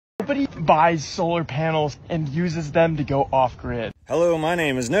Nobody buys solar panels and uses them to go off-grid. Hello, my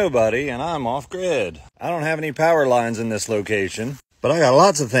name is Nobody, and I'm off-grid. I don't have any power lines in this location, but I got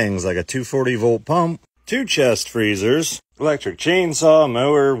lots of things like a 240-volt pump, 2 chest freezers, electric chainsaw,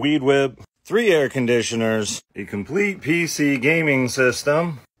 mower, weed whip, 3 air conditioners, a complete PC gaming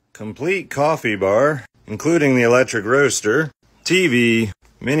system, complete coffee bar, including the electric roaster, TV,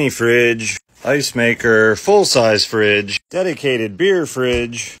 mini fridge, ice maker, full-size fridge, dedicated beer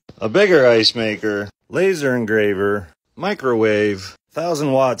fridge, a bigger ice maker, laser engraver, microwave,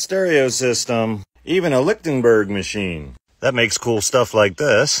 1000-watt stereo system, even a Lichtenberg machine that makes cool stuff like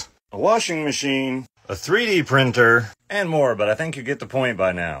this, a washing machine, a 3D printer, and more, but I think you get the point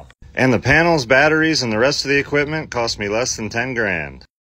by now. And the panels, batteries, and the rest of the equipment cost me less than 10 grand.